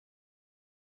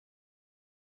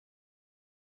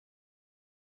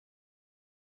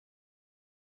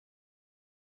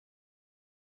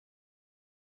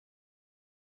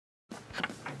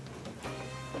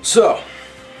So,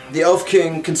 the Elf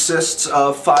King consists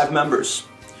of 5 members.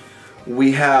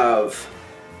 We have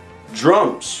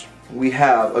drums, we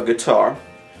have a guitar,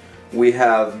 we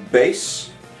have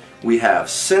bass, we have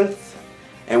synth,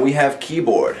 and we have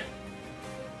keyboard.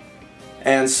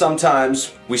 And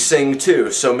sometimes we sing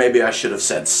too, so maybe I should have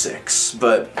said 6,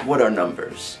 but what are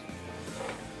numbers?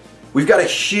 We've got a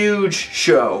huge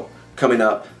show coming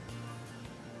up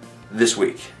this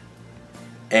week,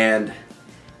 and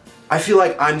I feel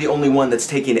like I'm the only one that's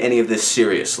taking any of this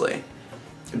seriously.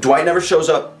 Dwight never shows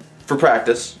up for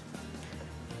practice.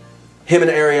 Him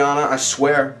and Ariana, I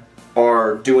swear,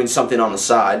 are doing something on the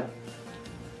side.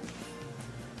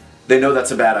 They know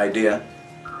that's a bad idea.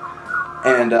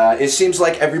 And it seems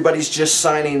like everybody's just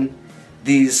signing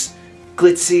these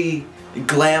glitzy,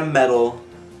 glam metal,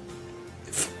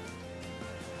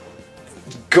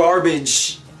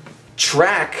 garbage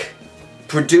track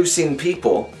producing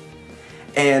people.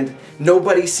 And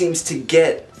nobody seems to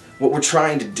get what we're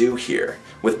trying to do here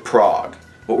with prog.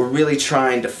 What we're really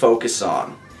trying to focus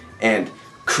on and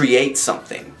create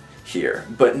something here.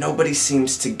 But nobody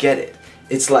seems to get it.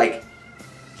 It's like,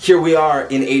 here we are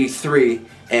in '83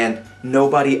 and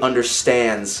nobody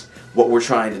understands what we're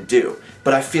trying to do.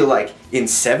 But I feel like in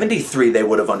 '73 they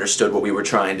would have understood what we were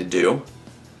trying to do.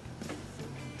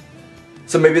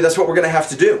 So maybe that's what we're gonna have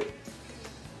to do.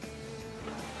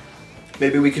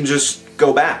 Maybe we can just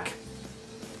go back.